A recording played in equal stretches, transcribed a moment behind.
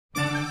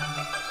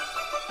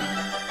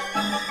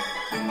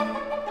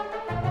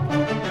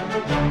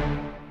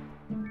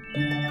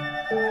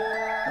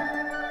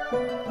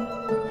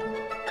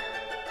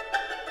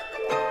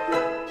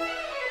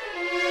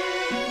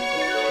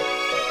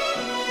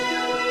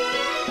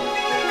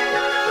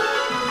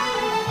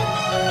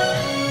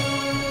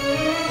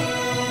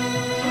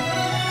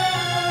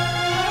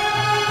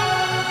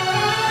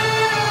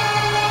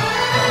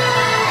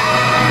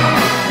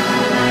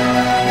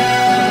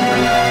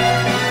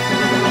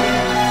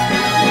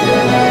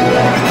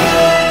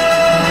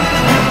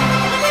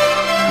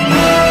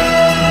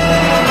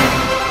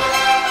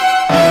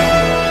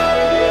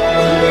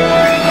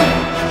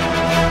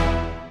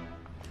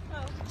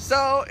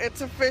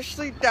it's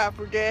officially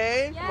Dapper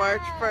Day, yes.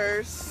 March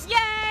 1st.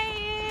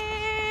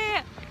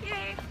 Yay!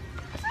 Yay!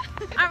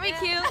 Aren't we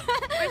cute?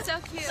 We're so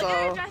cute. So, look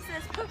at our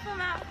dresses. Poof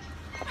them out.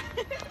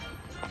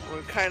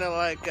 We're kind of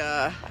like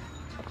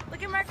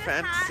look at Marco's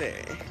fancy.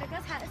 hat.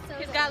 Marco's hat is so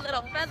He's got a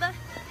little feather.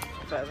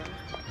 Feather.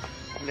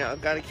 You know,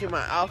 gotta keep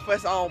my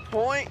outfits on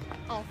point.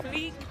 On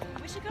fleek.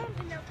 We should go to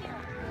Pinocchio.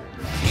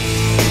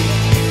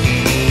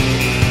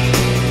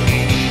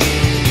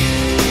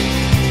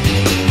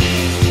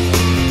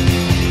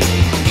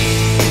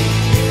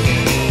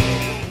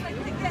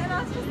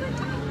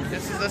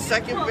 This is the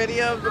second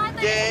video of the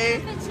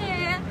day.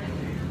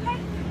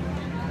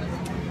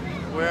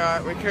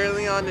 We're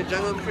currently on the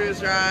Jungle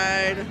Cruise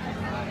ride,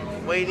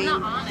 waiting. We're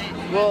not on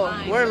it.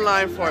 Well, we're in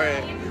line for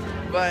it,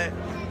 but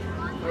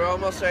we're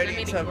almost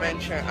ready to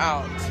venture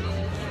out.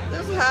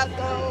 This hat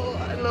though,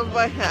 I love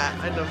my hat.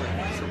 I love my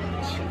hat so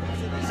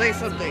much. Say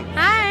something.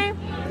 Hi.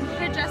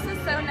 Your dress is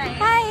so nice.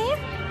 Hi.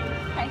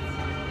 Hi.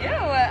 Ew,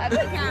 I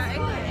like that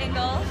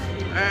angle.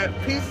 Alright,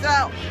 peace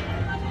out.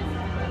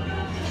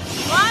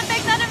 Come on,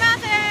 Big Thunder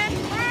Mountain!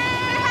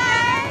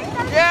 Hey!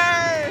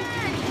 Yay!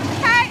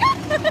 Hey!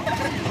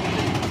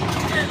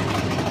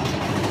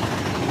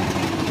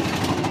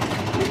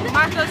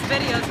 Marco's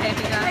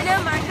videotaping us. I know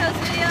Marco's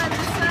video on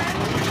this one.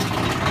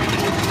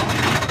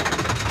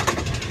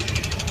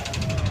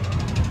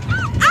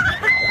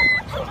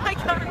 Oh my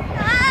god!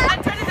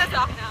 I'm turning this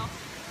off now.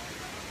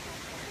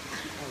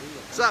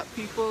 What's up,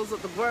 peoples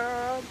of the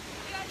world?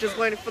 Just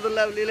waiting for the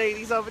lovely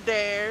ladies over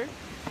there.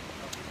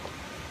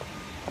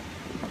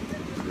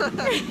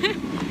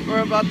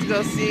 We're about to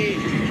go see.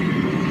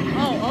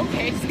 Oh,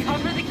 okay. Just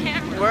cover the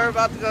camera. We're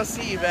about to go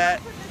see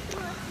Yvette.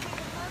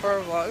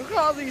 Look at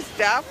all these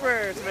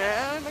dappers,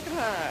 man. Look at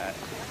that.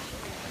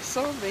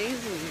 So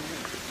amazing.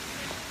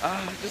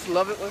 I just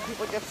love it when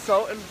people get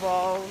so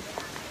involved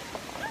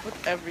with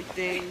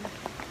everything.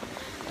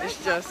 It's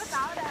just.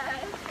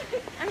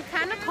 I'm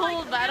kind of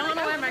cold, but I don't want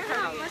to wear my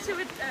coat.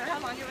 How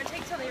long it would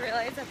take till they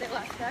realize that they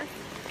left us.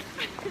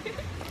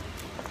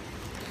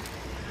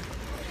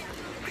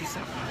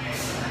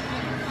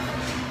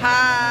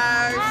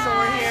 Hi, so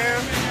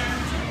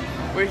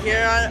we're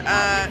here on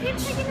keep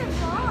taking a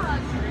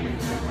vlog.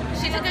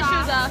 She took her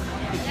shoes off.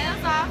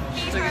 Heels off.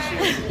 took her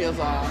shoes, heels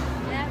off.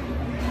 Yeah.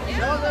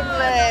 Show them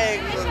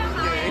legs.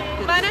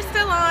 Mine are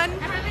still on.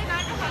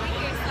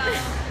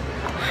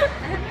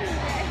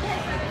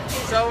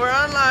 So we're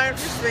online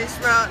for Space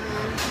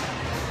Mountain.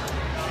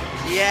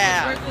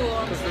 Yeah. We're cool.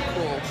 Because we're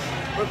cool.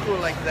 We're cool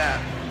like that.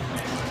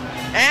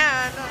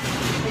 And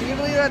can you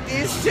believe that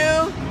these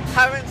two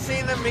haven't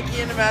seen the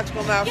Mickey and the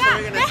Magical Map? Yeah, so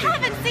we're gonna they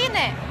haven't seen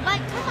it.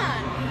 Like, come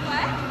on.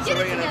 What? So Get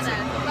we're it gonna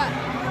together. What?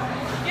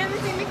 You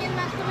haven't seen Mickey and the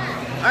Magical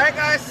Map? Alright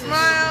guys,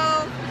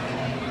 smile.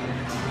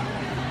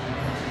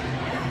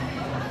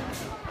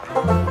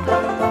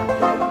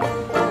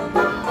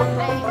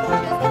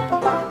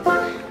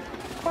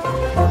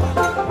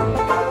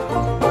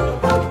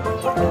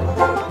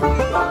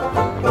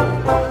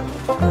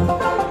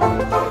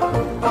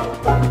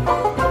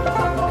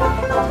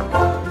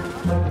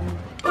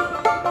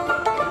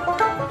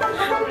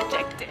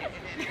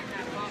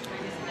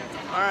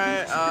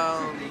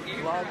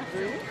 Vlog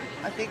 3.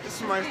 I think this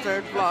is my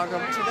third vlog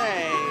of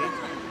today.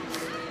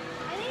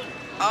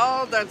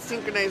 Oh, that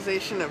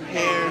synchronization of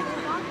hair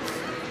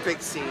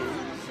fixing.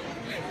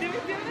 Did we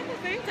do it at the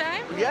same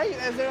time? Yeah, you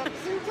guys are at the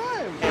same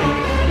time.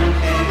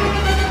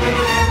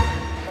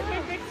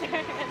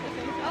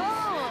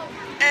 Oh.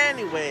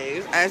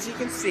 Anyways, as you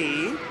can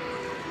see,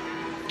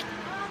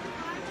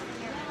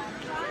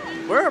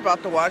 we're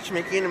about to watch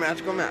Mickey and the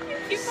Magical Map.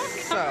 Keep on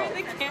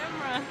covering the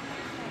camera.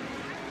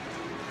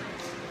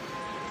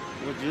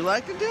 Would you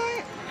like to do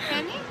it?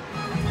 Can you?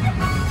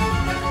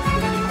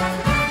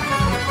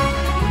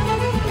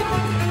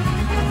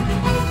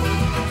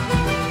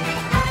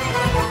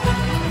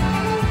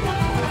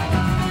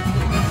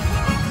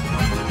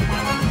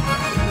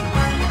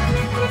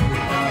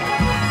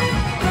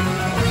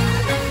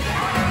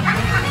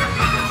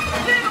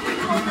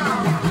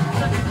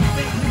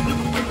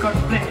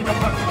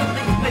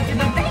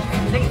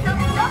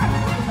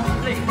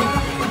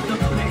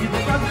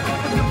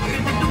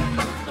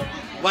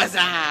 What's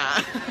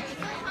that?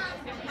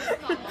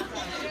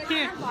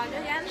 Here,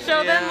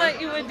 show them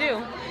what you would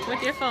do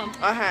with your phone.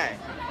 Okay,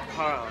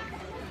 hold on.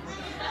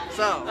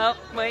 So, oh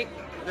wait,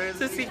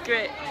 it's a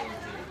secret.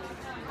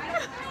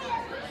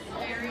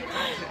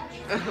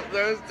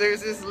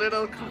 there's this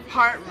little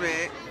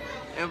compartment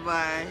in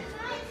my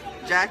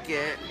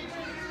jacket,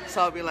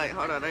 so I'll be like,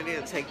 hold on, I need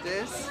to take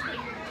this.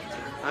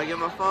 I'll get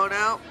my phone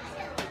out.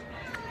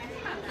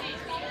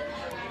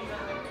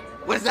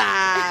 What's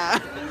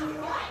that?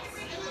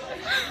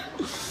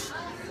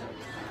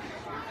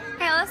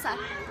 Hey, Alyssa.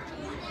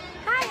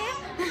 Hi.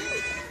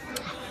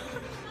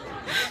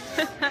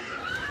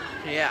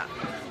 Yeah.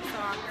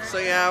 So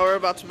yeah, we're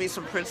about to meet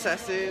some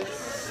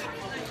princesses.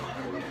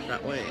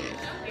 That way.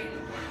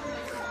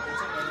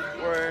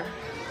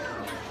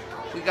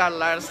 We got a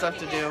lot of stuff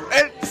to do.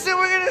 And so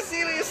we're gonna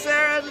see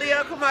Sarah and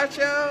Leo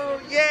Camacho.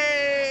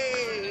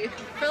 Yay!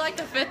 For like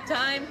the 5th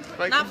time.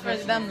 Like Not the for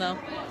fifth them though.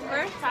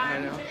 First I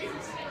time. know.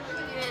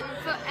 In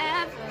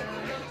forever.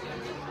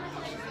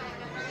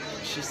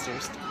 She's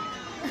thirsty.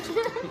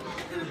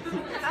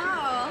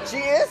 Oh. She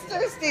is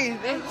thirsty.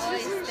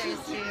 Always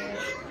thirsty.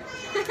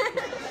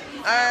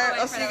 Alright,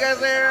 I'll see you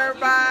guys later.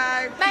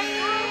 Bye.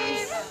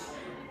 Bye.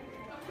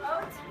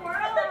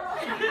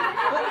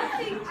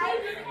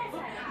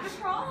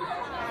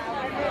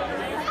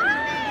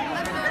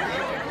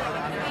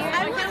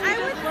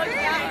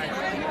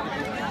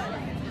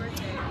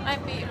 My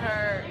feet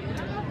hurt.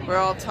 We're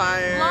all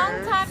tired.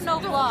 Long time no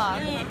vlog.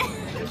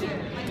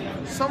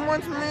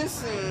 Someone's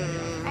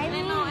missing. I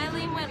know,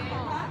 Eileen went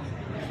home.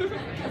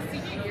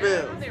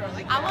 Bill.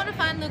 I want to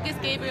find Lucas,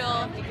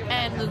 Gabriel,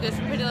 and Lucas,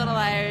 Pretty Little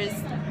Liars.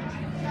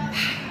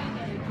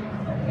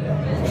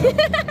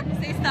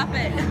 Say stop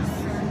it.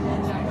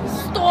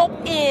 Stop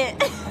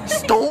it.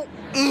 Stop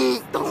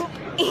it. Stop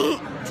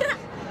it.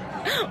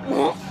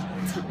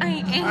 I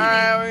hate it.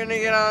 Alright, we're gonna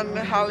get on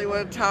the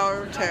Hollywood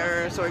Tower of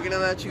Terror, so we're gonna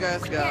let you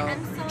guys go.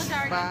 I'm so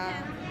sorry. Bye.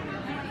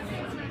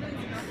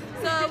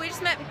 So we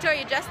just met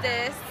Victoria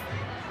Justice.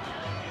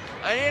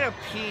 I need a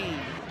pee.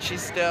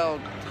 She's still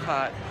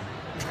hot.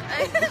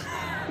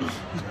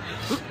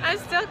 I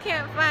still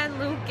can't find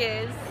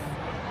Lucas.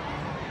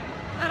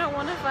 I don't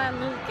want to find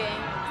Lucas.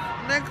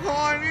 Nicole,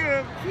 I need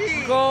a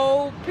pee.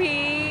 Go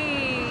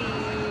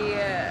pee.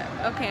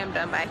 Okay, I'm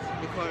done. Bye.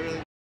 Nicole, I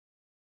really